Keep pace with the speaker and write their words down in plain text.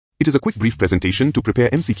It is a quick brief presentation to prepare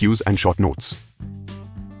MCQs and short notes.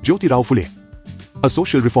 Jotirao Phule, a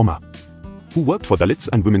social reformer who worked for Dalits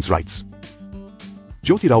and women's rights.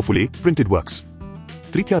 Jotirao Phule printed works.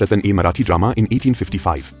 Trithya Ratan a Marathi drama in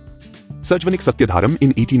 1855. Sarjvanik Satyadharam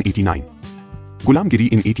in 1889. Gulamgiri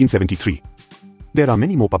in 1873. There are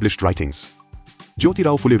many more published writings.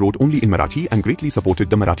 Jotirao Phule wrote only in Marathi and greatly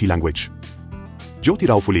supported the Marathi language.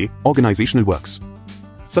 Jotirao Phule, organizational works.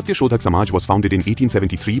 Satyashodhak Samaj was founded in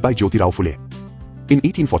 1873 by Jotirao Phule. In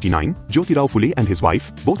 1849, Jotirao Phule and his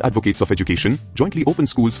wife, both advocates of education, jointly opened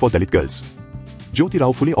schools for Dalit girls.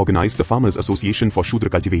 Jotirao Phule organized the Farmers' Association for Shudra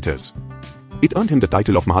cultivators. It earned him the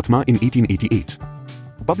title of Mahatma in 1888.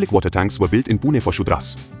 Public water tanks were built in Pune for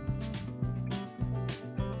Shudras.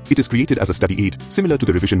 It is created as a study aid, similar to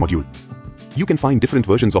the revision module. You can find different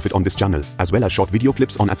versions of it on this channel, as well as short video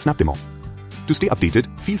clips on @snapdemo. To stay updated,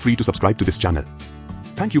 feel free to subscribe to this channel.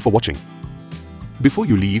 Thank you for watching. Before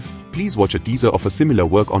you leave, please watch a teaser of a similar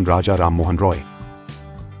work on Raja Ram Mohan Roy.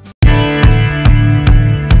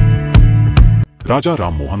 Raja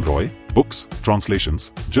Ram Mohan Roy, books,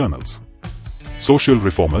 translations, journals. Social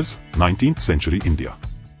reformers, 19th century India.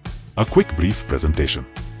 A quick brief presentation.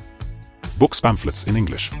 Books pamphlets in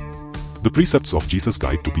English. The Precepts of Jesus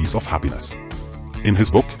Guide to Peace of Happiness. In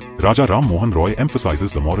his book, Raja Ram Mohan Roy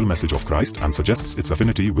emphasizes the moral message of Christ and suggests its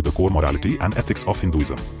affinity with the core morality and ethics of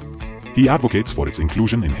Hinduism. He advocates for its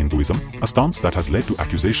inclusion in Hinduism, a stance that has led to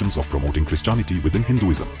accusations of promoting Christianity within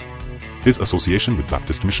Hinduism. His association with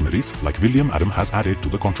Baptist missionaries like William Adam has added to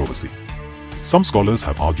the controversy. Some scholars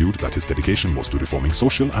have argued that his dedication was to reforming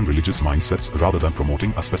social and religious mindsets rather than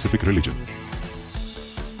promoting a specific religion.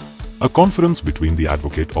 A conference between the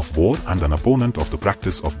advocate of war and an opponent of the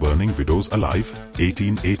practice of burning widows alive,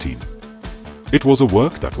 1818. It was a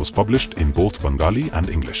work that was published in both Bengali and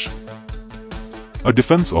English. A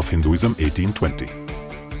Defense of Hinduism, 1820.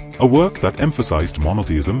 A work that emphasized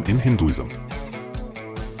monotheism in Hinduism.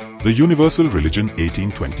 The Universal Religion,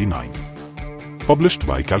 1829. Published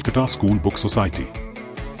by Calcutta School Book Society.